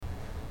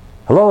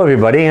Hello,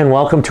 everybody, and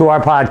welcome to our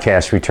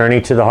podcast,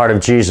 Returning to the Heart of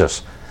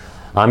Jesus.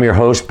 I'm your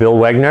host, Bill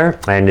Wegner,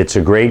 and it's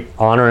a great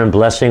honor and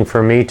blessing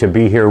for me to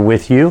be here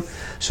with you.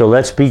 So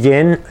let's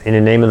begin in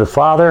the name of the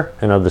Father,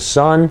 and of the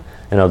Son,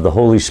 and of the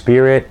Holy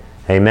Spirit.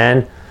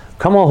 Amen.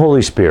 Come, O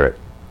Holy Spirit,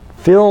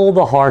 fill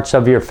the hearts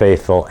of your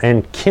faithful,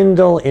 and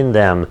kindle in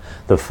them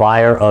the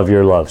fire of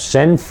your love.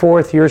 Send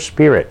forth your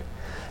Spirit,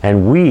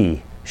 and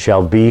we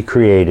shall be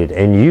created,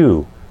 and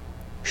you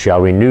shall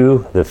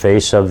renew the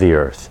face of the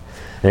earth.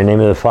 In the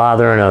name of the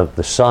Father, and of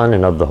the Son,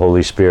 and of the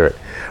Holy Spirit.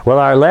 Well,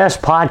 our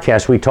last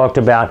podcast, we talked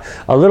about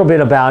a little bit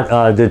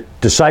about the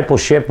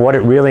discipleship, what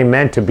it really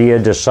meant to be a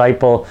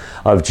disciple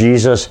of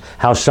Jesus,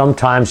 how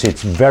sometimes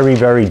it's very,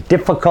 very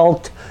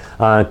difficult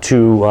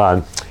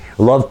to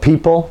love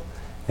people,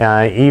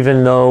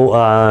 even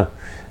though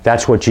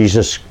that's what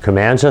Jesus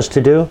commands us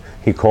to do.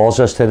 He calls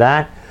us to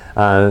that,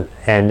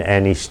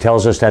 and he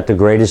tells us that the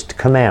greatest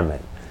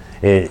commandment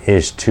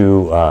is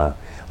to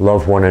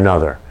love one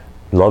another.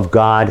 Love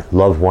God,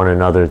 love one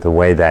another the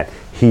way that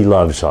He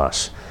loves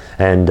us.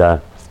 And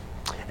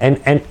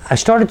I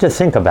started to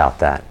think about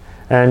that.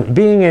 And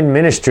being in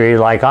ministry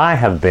like I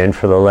have been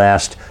for the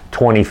last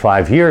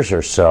 25 years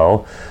or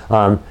so,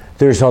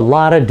 there's a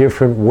lot of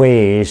different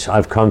ways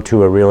I've come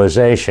to a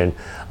realization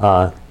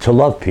to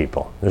love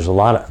people. There's a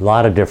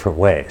lot of different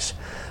ways.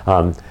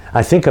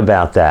 I think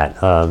about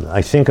that.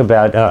 I think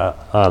about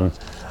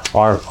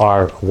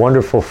our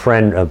wonderful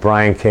friend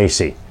Brian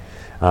Casey.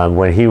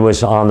 When he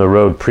was on the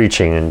road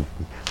preaching, and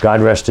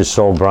God rest his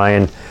soul,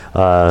 Brian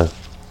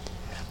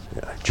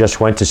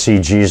just went to see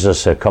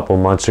Jesus a couple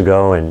months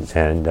ago,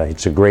 and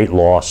it's a great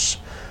loss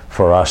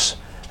for us.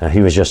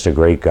 He was just a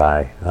great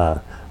guy,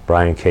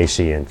 Brian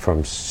Casey, and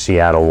from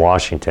Seattle,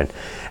 Washington.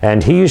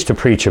 And he used to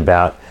preach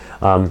about,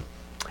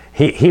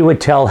 he would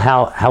tell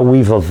how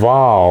we've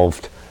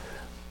evolved,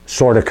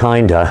 sort of,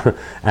 kinda,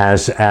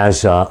 as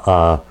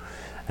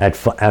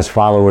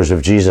followers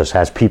of Jesus,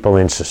 as people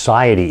in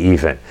society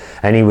even.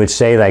 And he would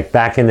say, like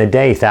back in the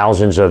day,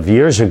 thousands of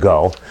years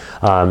ago,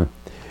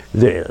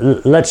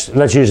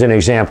 let's use an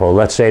example.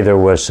 Let's say there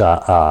was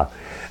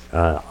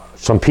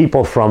some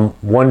people from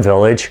one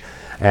village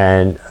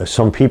and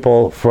some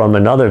people from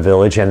another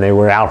village, and they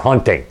were out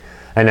hunting.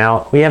 And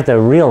now we have to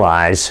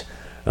realize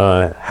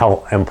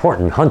how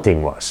important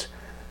hunting was.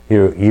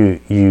 You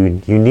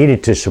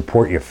needed to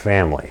support your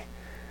family.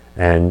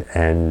 And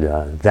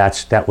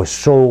that was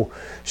so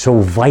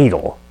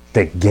vital,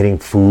 that getting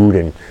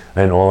food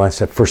and all that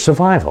stuff for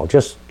survival,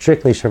 just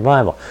strictly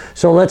survival.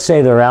 So let's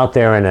say they're out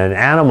there and an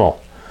animal,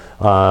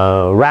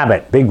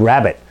 big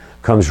rabbit,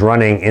 comes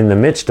running in the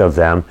midst of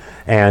them,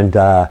 and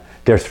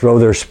they throw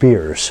their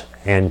spears,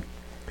 and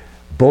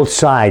both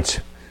sides,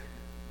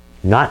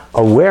 not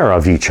aware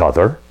of each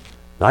other,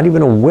 not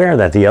even aware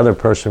that the other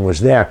person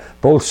was there,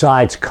 both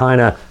sides kind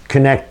of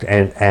connect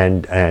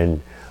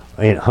and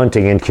in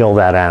hunting and kill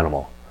that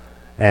animal,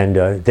 and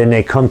then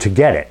they come to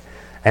get it,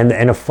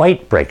 and a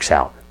fight breaks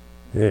out.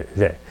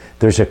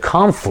 There's a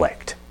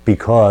conflict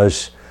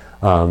because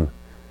one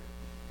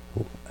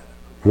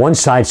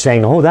side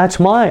saying, "Oh, that's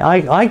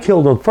I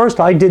killed him first.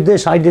 I did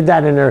this, I did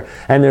that,"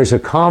 and there's a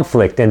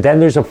conflict, and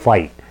then there's a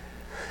fight,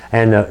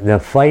 and the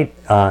fight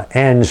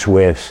ends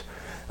with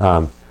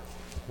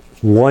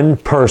one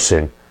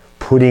person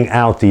putting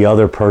out the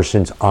other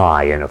person's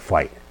eye in a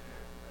fight.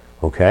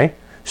 Okay.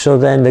 So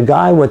then the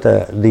guy with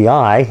the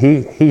eye,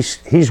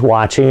 he's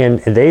watching, and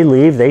they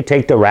leave. They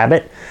take the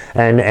rabbit,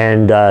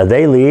 and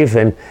they leave,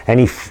 and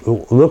he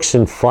looks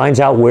and finds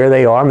out where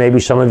they are.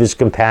 Maybe some of his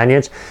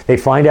companions. They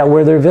find out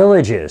where their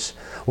village is.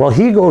 Well,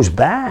 he goes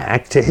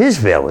back to his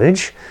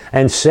village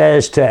and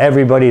says to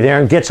everybody there,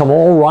 and gets them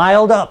all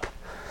riled up.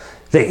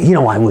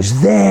 I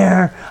was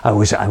there.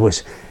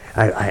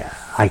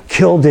 I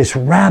killed this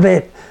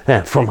rabbit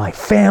for my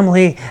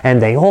family,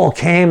 and they all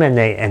came and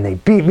they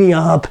beat me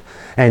up.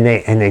 And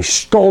they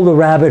stole the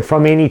rabbit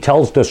from me, and he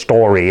tells the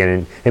story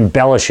and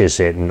embellishes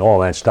it and all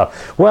that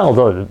stuff. Well,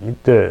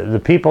 the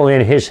people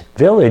in his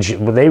village,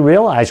 they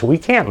realize, we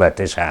can't let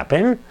this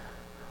happen.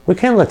 We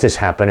can't let this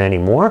happen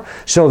anymore.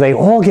 So they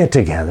all get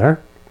together,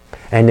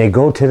 and they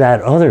go to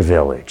that other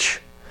village.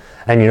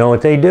 And you know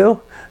what they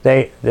do?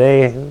 They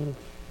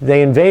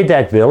invade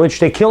that village.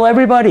 They kill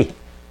everybody.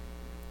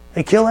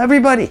 They kill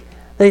everybody.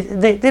 They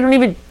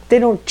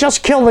don't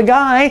just kill the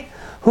guy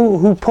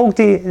who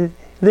poked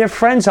their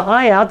friend's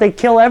eye out. They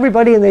kill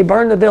everybody, and they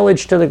burn the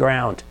village to the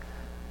ground.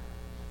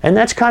 And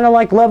that's kind of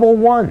like level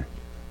 1,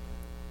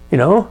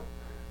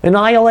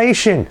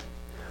 annihilation.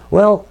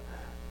 Well,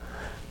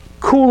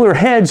 cooler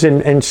heads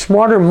and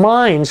smarter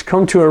minds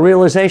come to a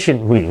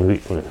realization,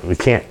 we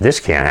can't,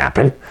 this can't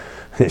happen.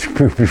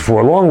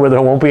 Before long, where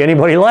there won't be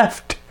anybody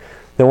left.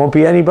 There won't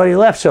be anybody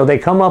left. So they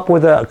come up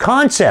with a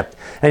concept,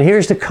 and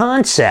here's the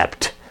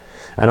concept: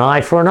 an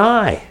eye for an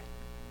eye.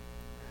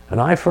 An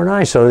eye for an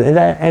eye. So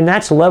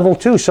that's level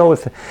 2. So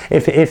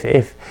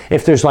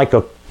if there's like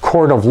a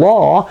court of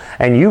law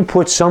and you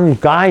put some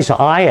guy's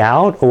eye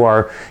out,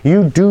 or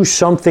you do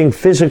something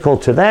physical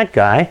to that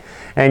guy,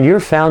 and you're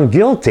found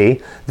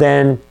guilty,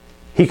 then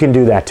he can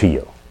do that to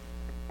you.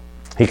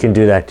 He can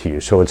do that to you.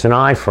 So it's an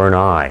eye for an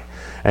eye.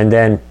 And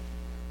then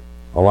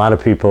a lot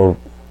of people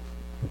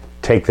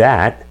take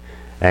that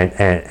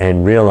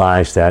and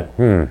realize that,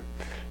 this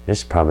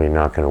is probably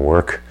not going to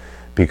work,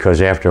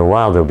 because after a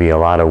while there'll be a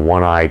lot of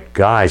one-eyed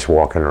guys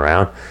walking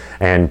around.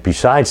 And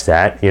besides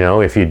that,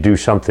 if you do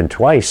something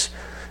twice,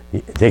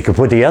 they could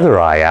put the other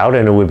eye out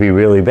and it would be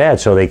really bad.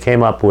 So they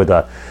came up with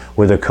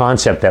a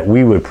concept that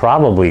we would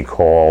probably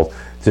call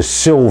the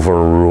silver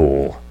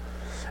rule.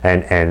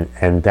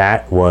 And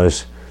that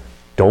was,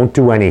 don't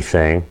do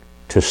anything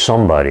to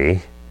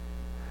somebody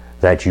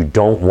that you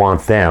don't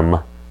want them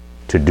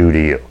to do to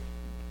you.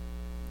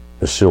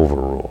 The silver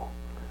rule.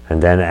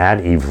 And then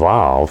that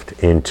evolved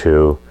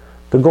into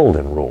the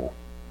golden rule.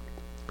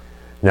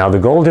 Now the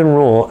golden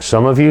rule,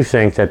 some of you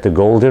think that the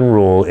golden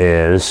rule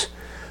is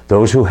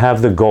those who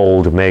have the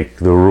gold make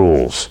the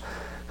rules.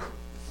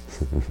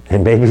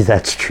 And maybe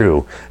that's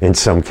true in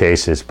some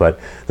cases, but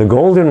the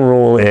golden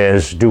rule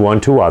is do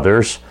unto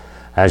others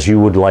as you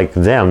would like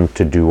them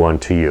to do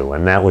unto you.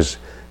 And that was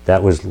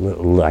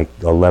like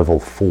a level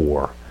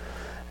 4.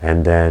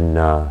 And then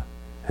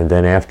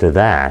after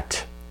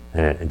that,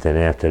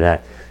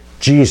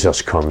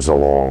 Jesus comes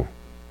along.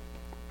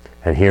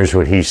 And here's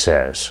what he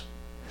says.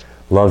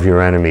 Love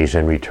your enemies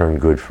and return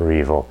good for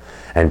evil,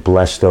 and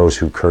bless those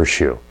who curse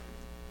you.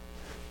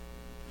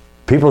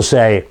 People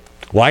say,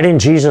 why didn't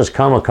Jesus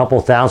come a couple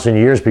thousand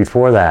years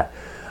before that?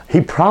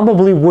 He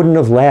probably wouldn't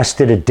have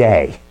lasted a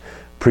day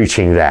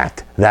preaching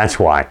that. That's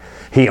why.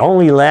 He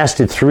only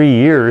lasted 3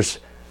 years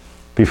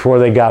before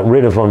they got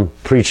rid of him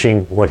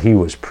preaching what he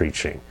was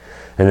preaching.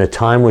 And the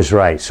time was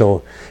right.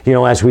 So,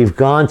 as we've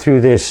gone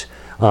through this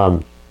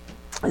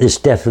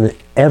definite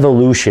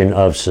evolution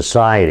of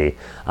society,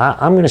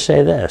 I'm going to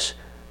say this.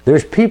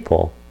 There's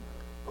people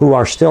who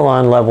are still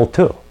on level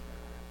 2,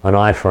 an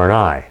eye for an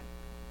eye.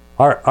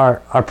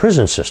 Our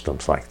prison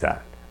system's like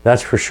that.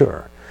 That's for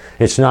sure.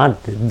 It's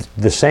not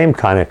the same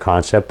kind of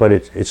concept, but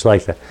it's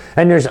like that.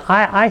 And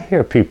I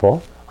hear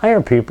people,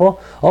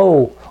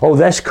 oh,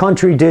 this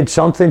country did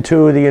something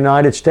to the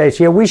United States.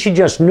 Yeah, we should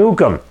just nuke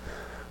them.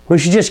 We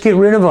should just get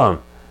rid of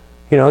them.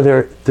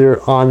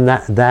 They're on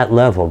that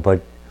level,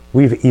 but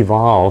we've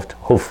evolved,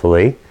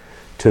 hopefully,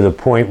 to the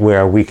point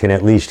where we can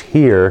at least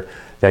hear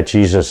that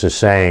Jesus is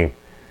saying,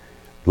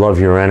 love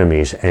your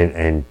enemies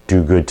and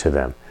do good to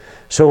them.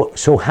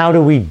 So how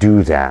do we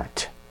do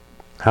that?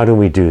 How do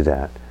we do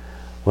that?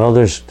 Well,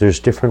 there's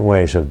different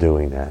ways of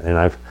doing that. And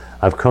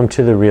I've come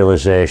to the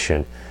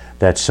realization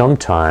that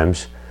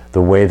sometimes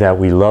the way that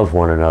we love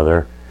one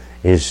another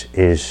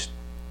is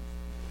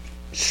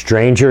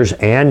strangers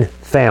and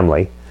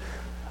family.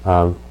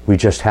 We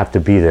just have to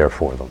be there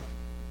for them.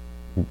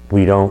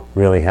 We don't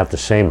really have to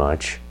say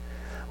much.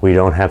 We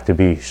don't have to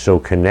be so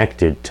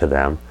connected to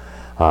them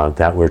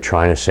that we're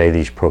trying to say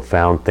these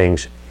profound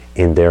things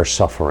in their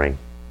suffering.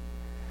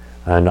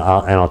 And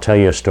I'll tell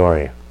you a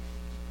story.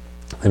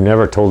 I've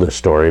never told this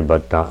story,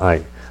 but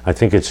I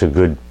think it's a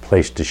good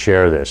place to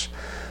share this.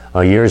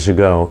 Years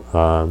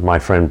ago, my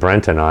friend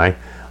Brent and I,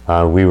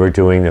 we were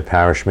doing the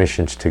parish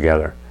missions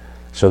together.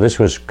 So this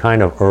was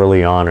kind of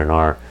early on in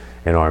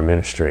our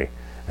ministry.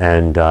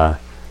 And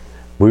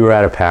we were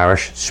at a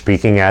parish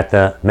speaking at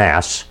the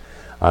Mass,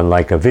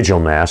 like a vigil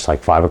Mass,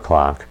 like 5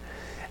 o'clock.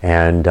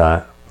 And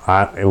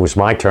it was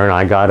my turn.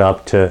 I got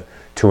up to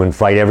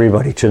invite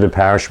everybody to the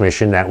parish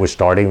mission that was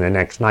starting the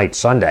next night,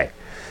 Sunday.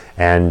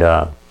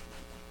 And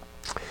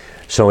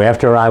so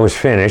after I was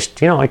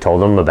finished, I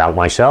told them about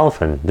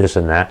myself and this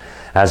and that.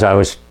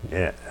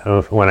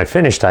 When I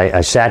finished,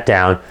 I sat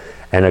down,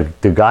 and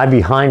the guy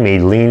behind me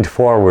leaned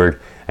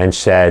forward and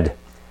said,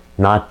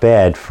 "Not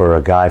bad for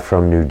a guy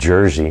from New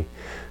Jersey,"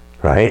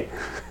 right?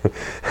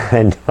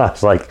 And I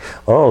was like,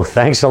 "Oh,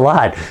 thanks a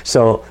lot."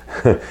 So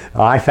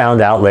I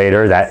found out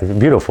later that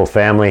beautiful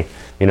family,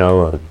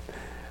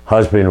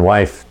 husband,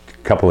 wife,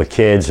 couple of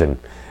kids, and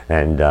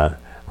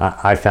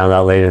I found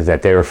out later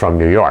that they were from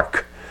New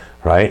York,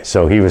 right?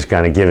 So he was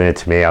kind of giving it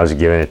to me. I was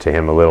giving it to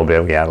him a little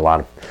bit. We had a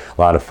lot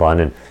of fun,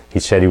 and he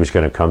said he was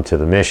going to come to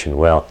the mission.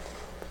 Well,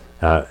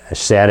 as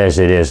sad as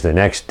it is, the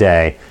next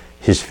day,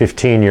 his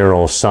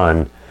 15-year-old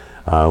son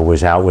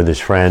was out with his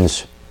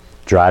friends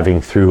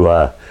driving through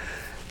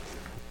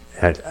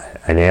an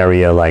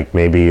area like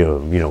maybe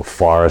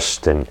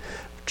forest and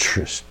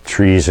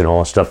trees and all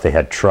that stuff. They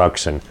had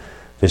trucks, and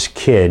this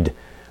kid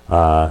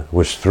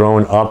was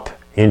thrown up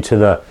into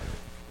the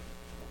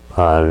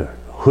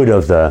hood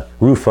of the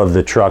roof of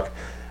the truck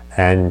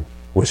and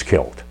was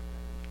killed.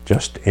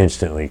 Just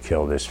instantly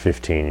killed, this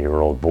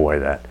 15-year-old boy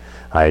that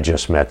I had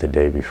just met the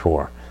day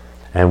before.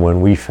 And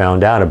when we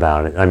found out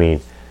about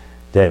it,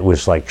 that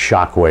was like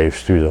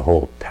shockwaves through the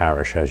whole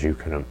parish, as you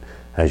can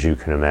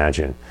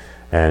imagine.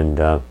 And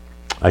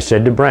I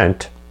said to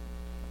Brent,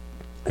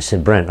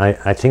 Brent,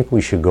 I think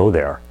we should go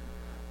there.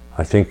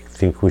 I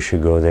think we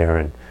should go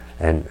there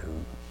and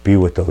be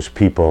with those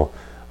people,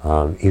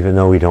 even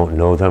though we don't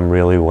know them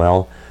really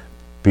well,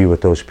 be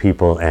with those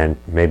people and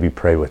maybe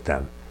pray with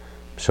them.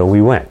 So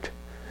we went.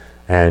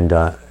 And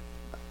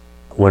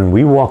when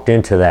we walked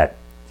into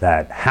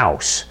that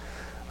house,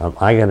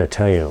 I got to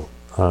tell you,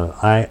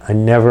 I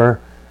never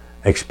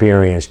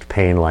experienced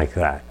pain like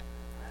that.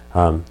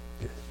 And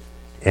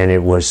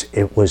it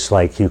was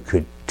like you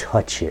could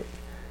touch it,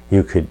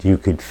 you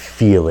could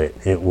feel it.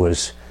 It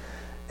was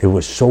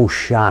so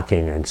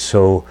shocking and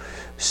so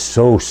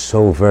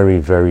very,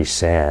 very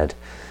sad.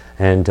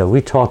 And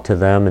we talked to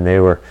them, and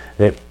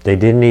they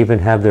didn't even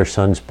have their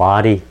son's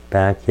body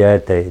back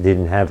yet. They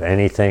didn't have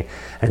anything,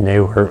 and they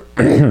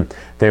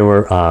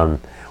were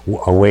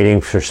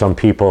waiting for some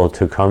people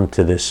to come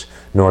to this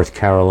North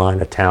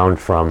Carolina town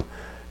from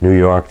New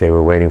York. They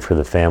were waiting for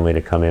the family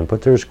to come in,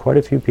 but there was quite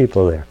a few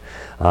people there,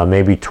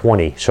 maybe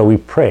 20. So we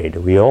prayed.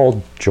 We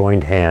all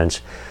joined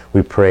hands.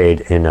 We prayed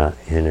in a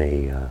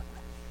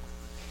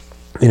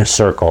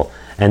circle,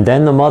 and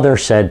then the mother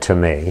said to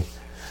me,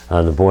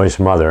 the boy's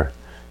mother.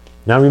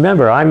 Now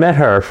remember, I met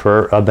her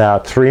for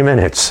about 3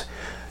 minutes,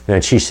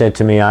 and she said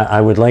to me, I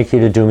would like you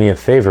to do me a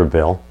favor,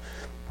 Bill.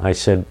 I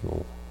said,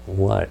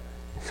 what?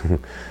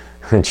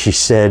 And she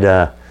said,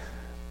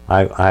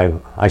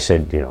 I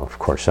said, of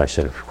course. I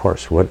said, of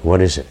course.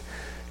 What is it?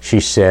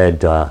 She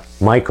said,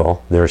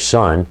 Michael, their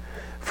son,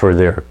 for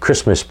their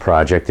Christmas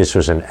project, this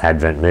was an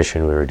Advent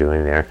mission we were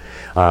doing there,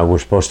 we're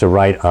supposed to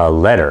write a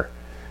letter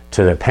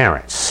to the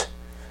parents.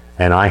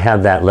 And I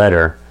have that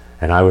letter,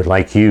 and I would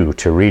like you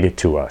to read it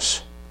to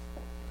us.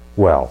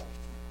 Well,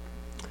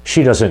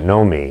 she doesn't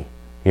know me,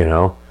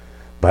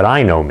 but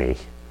I know me.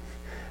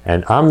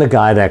 And I'm the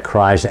guy that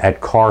cries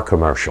at car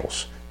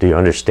commercials. Do you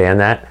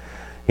understand that?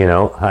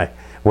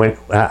 When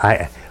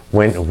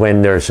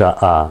there's a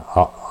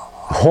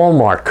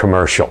Hallmark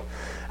commercial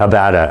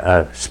about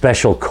a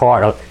special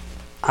car,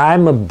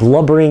 I'm a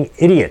blubbering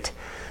idiot.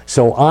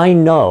 So I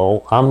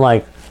know, I'm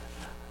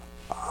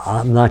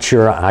not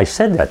sure, I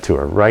said that to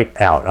her right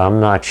out. I'm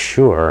not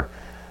sure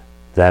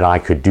that I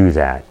could do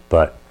that,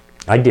 but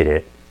I did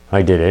it,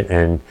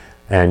 and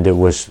it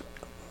was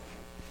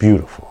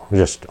beautiful,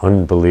 just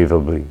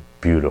unbelievably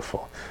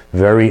beautiful,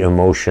 very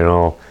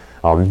emotional.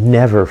 I'll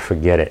never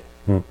forget it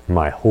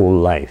my whole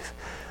life.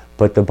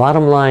 But the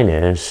bottom line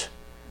is,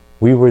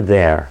 we were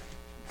there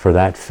for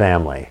that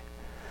family.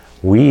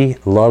 We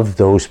loved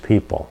those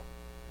people,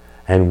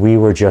 and we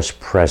were just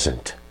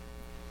present.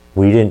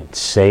 We didn't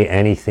say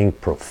anything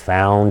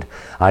profound.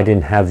 I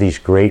didn't have these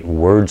great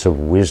words of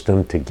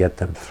wisdom to get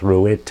them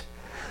through it.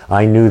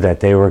 I knew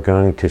that they were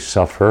going to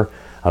suffer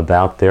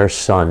about their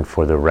son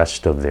for the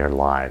rest of their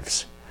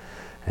lives.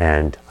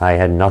 And I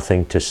had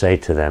nothing to say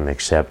to them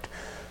except,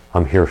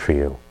 I'm here for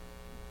you.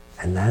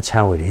 And that's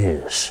how it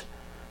is.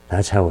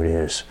 That's how it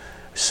is.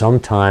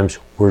 Sometimes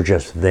we're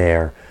just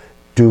there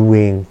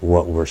doing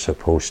what we're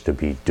supposed to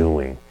be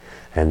doing.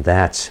 And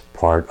that's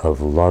part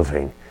of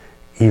loving,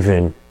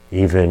 even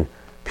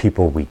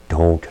people we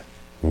don't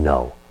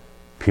know,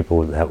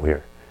 people that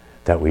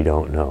we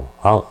don't know.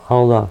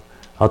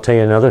 I'll tell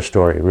you another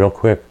story real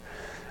quick.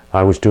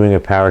 I was doing a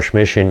parish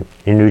mission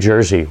in New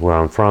Jersey, where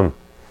I'm from,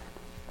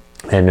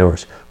 and there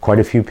was quite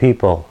a few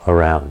people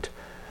around.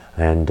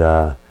 And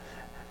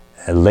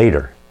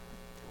later,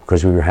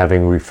 because we were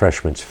having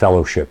refreshments,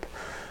 fellowship,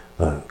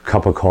 a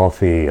cup of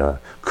coffee, a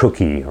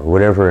cookie, or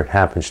whatever it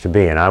happens to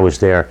be. And I was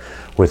there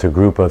with a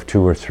group of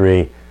 2 or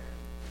 3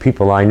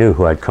 people I knew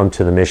who had come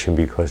to the mission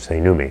because they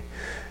knew me.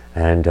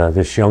 And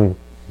this young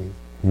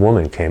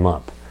woman came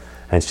up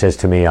and says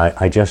to me,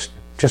 I just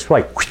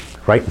right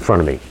in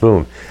front of me,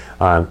 boom,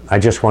 I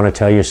just want to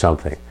tell you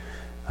something.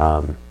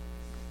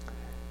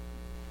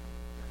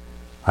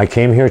 I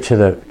came here to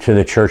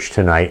the church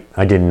tonight.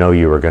 I didn't know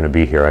you were going to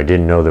be here. I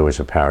didn't know there was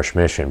a parish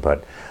mission,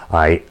 but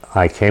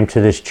I came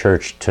to this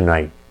church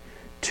tonight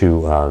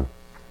to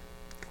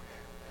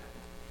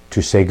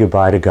say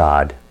goodbye to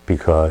God,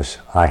 because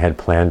I had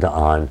planned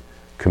on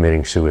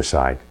committing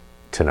suicide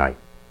tonight.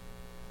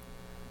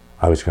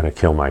 I was going to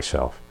kill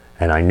myself.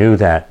 And I knew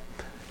that,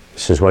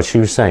 this is what she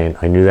was saying,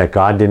 I knew that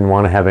God didn't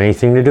want to have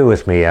anything to do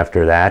with me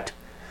after that.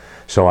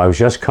 So I was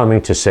just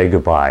coming to say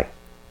goodbye.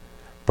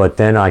 But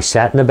then I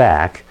sat in the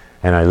back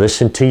and I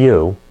listened to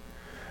you,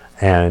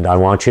 and I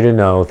want you to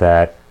know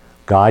that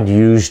God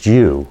used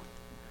you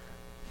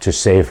to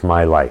save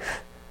my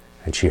life.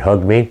 And she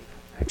hugged me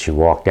and she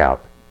walked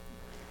out.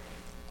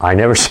 I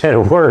never said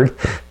a word.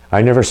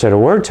 I never said a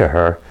word to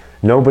her.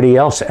 Nobody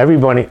else,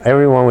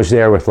 everyone was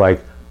there with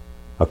like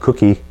a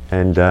cookie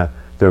and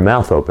their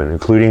mouth open,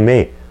 including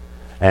me.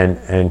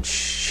 And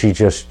she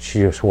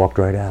just walked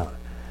right out.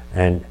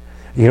 And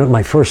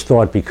my first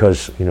thought,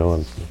 because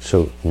I'm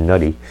so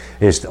nutty,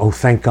 is, oh,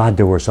 thank God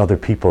there was other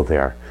people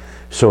there,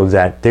 so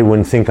that they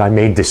wouldn't think I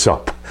made this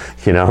up,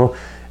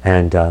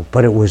 And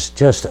but it was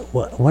just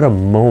what a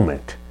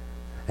moment.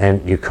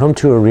 And you come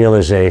to a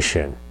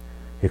realization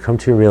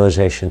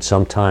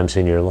sometimes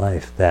in your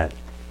life that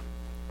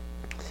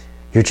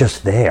you're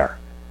just there,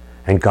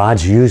 and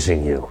God's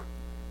using you,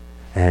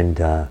 and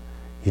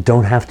you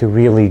don't have to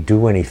really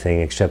do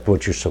anything except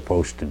what you're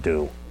supposed to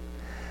do.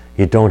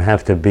 You don't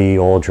have to be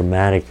all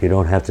dramatic. You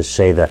don't have to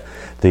say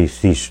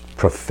these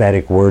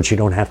prophetic words. You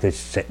don't have to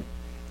say,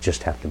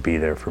 just have to be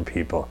there for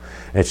people.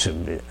 I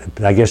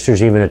guess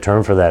there's even a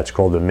term for that. It's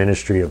called the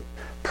ministry of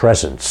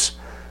presence,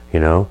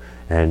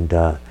 And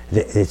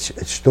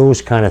it's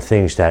those kind of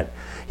things that,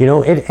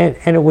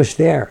 and it was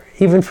there,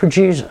 even for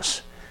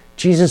Jesus.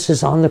 Jesus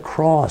is on the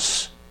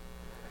cross.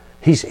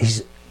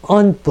 He's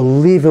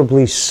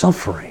unbelievably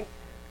suffering,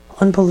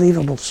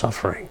 unbelievable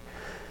suffering.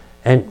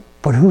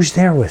 But who's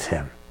there with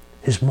him?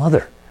 His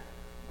mother.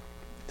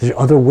 There's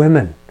other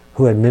women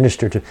who had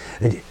ministered to.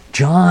 And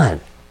John,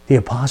 the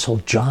Apostle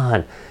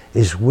John,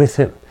 is with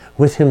him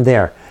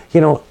there.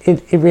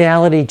 In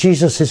reality,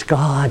 Jesus is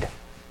God.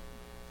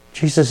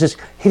 He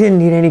didn't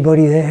need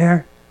anybody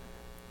there.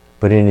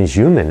 But in his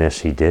humanness,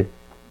 he did.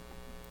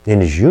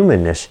 In his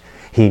humanness,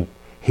 it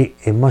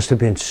must have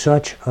been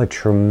such a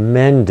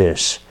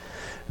tremendous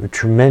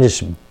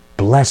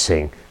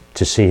blessing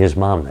to see his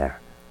mom there.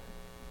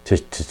 To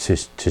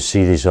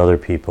see these other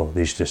people,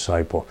 the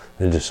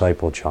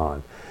disciple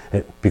John.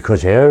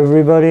 Because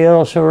everybody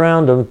else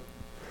around him,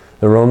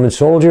 the Roman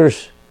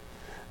soldiers,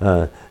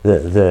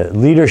 the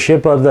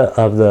leadership of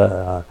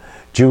the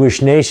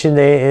Jewish nation,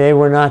 they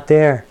were not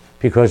there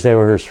because they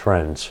were his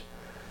friends.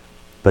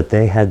 But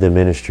they had the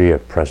ministry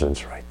of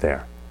presence right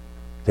there.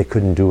 They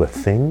couldn't do a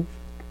thing.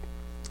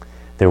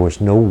 There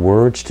was no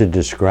words to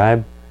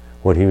describe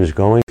what he was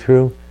going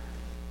through,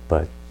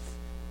 but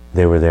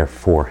they were there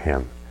for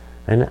him.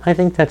 And I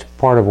think that's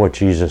part of what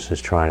Jesus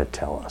is trying to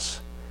tell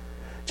us.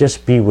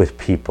 Just be with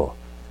people.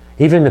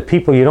 Even the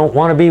people you don't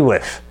want to be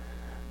with.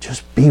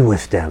 Just be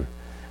with them.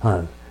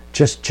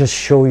 Just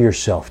show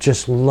yourself.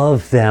 Just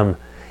love them,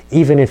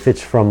 even if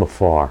it's from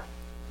afar.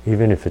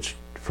 Even if it's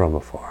from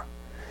afar.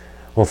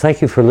 Well,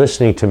 thank you for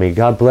listening to me.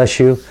 God bless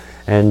you.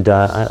 And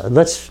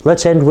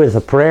let's end with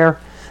a prayer,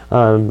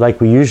 like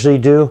we usually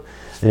do.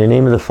 In the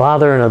name of the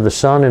Father, and of the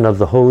Son, and of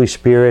the Holy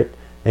Spirit.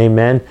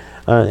 Amen.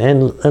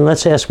 And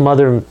let's ask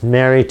Mother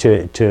Mary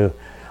to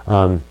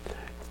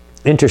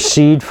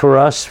intercede for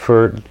us,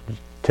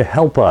 to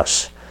help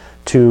us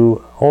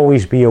to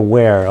always be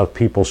aware of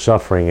people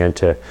suffering and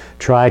to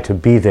try to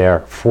be there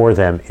for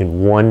them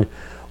in one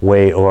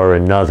way or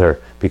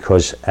another,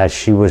 because as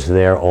she was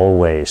there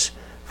always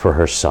for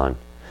her Son.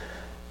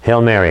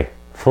 Hail Mary,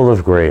 full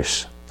of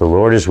grace, the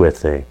Lord is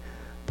with thee.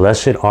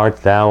 Blessed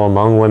art thou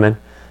among women,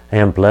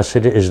 and blessed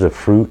is the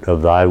fruit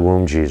of thy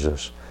womb,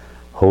 Jesus.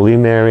 Holy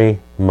Mary,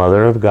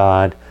 Mother of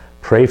God,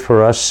 pray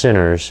for us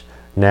sinners,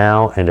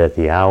 now and at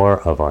the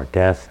hour of our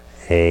death.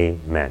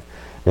 Amen.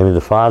 In the name of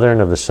the Father,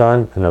 and of the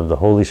Son, and of the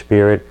Holy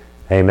Spirit.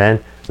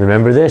 Amen.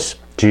 Remember this,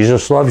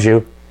 Jesus loves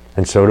you,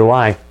 and so do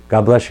I.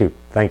 God bless you.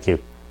 Thank you.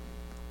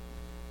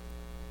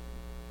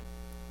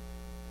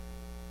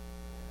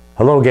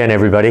 Hello again,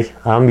 everybody.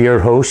 I'm your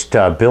host,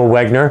 Bill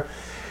Wegner,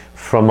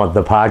 from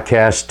the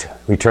podcast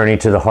Returning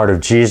to the Heart of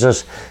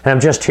Jesus. And I'm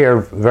just here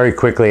very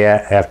quickly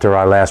after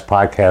our last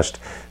podcast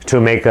to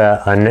make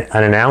an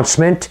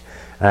announcement.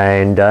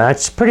 And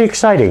it's pretty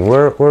exciting.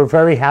 We're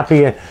very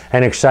happy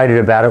and excited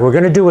about it. We're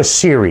going to do a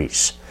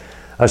series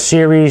of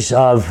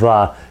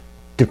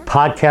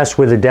podcasts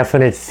with a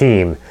definite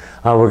theme.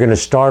 We're going to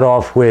start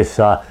off with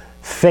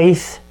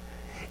faith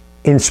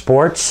in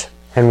sports.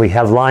 And we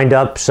have lined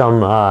up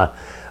some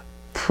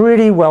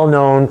pretty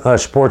well-known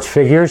sports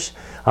figures.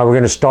 We're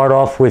going to start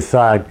off with,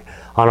 on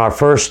our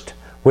first,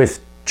 with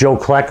Joe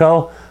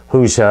Klecko,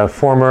 who's a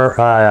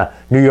former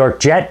New York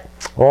Jet,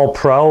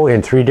 all-pro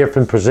in 3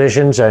 different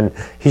positions, and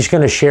he's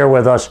going to share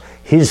with us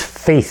his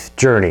faith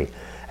journey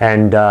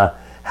and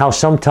how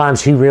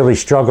sometimes he really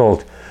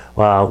struggled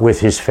with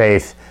his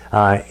faith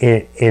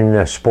in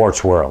the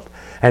sports world.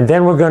 And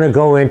then we're going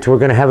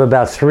to have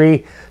about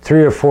three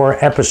or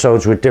four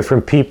episodes with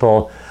different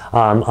people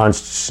on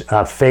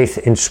faith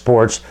in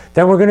sports.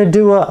 Then we're going to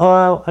do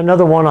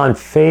another one on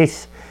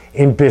faith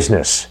in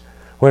business.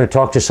 We're going to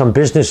talk to some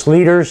business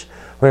leaders.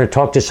 We're going to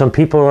talk to some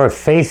people who are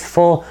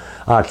faithful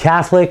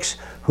Catholics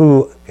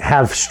who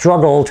have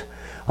struggled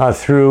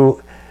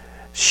through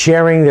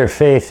sharing their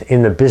faith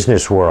in the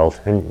business world.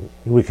 And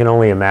we can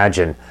only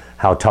imagine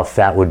how tough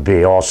that would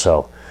be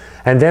also.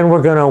 And then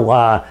we're going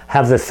to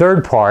have the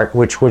third part,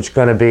 which was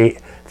going to be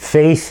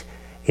faith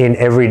in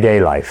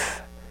everyday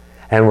life.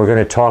 And we're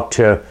going to talk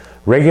to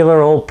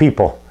regular old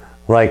people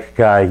like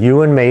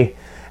you and me,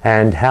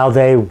 and how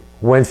they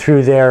went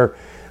through their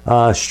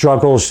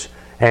struggles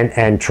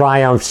and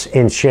triumphs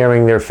in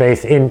sharing their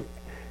faith in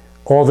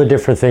all the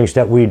different things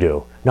that we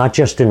do, not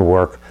just in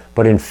work,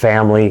 but in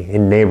family,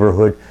 in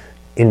neighborhood,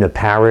 in the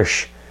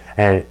parish,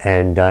 and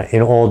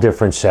in all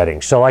different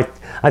settings. So I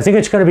think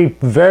it's going to be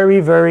very,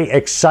 very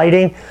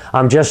exciting.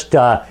 I'm just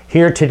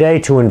here today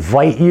to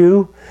invite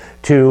you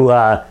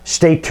to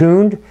stay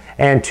tuned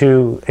and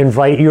to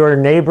invite your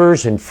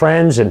neighbors and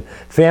friends and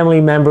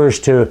family members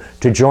to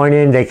join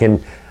in. They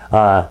can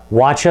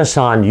watch us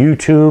on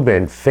YouTube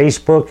and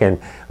Facebook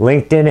and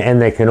LinkedIn,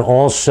 and they can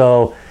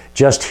also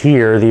just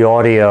hear the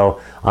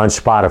audio on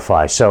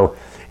Spotify. So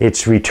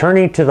it's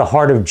Returning to the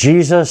Heart of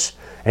Jesus,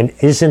 and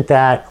isn't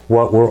that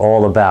what we're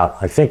all about?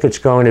 I think it's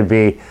going to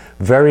be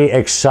very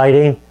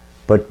exciting,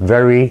 but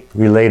very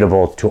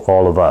relatable to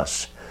all of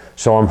us.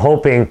 So I'm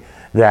hoping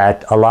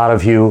that a lot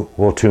of you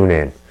will tune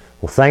in.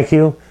 Well, thank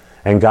you,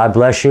 and God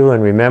bless you,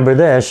 and remember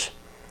this,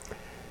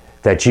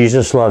 that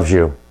Jesus loves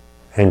you,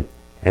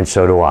 and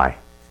so do I.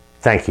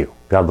 Thank you.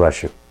 God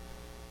bless you.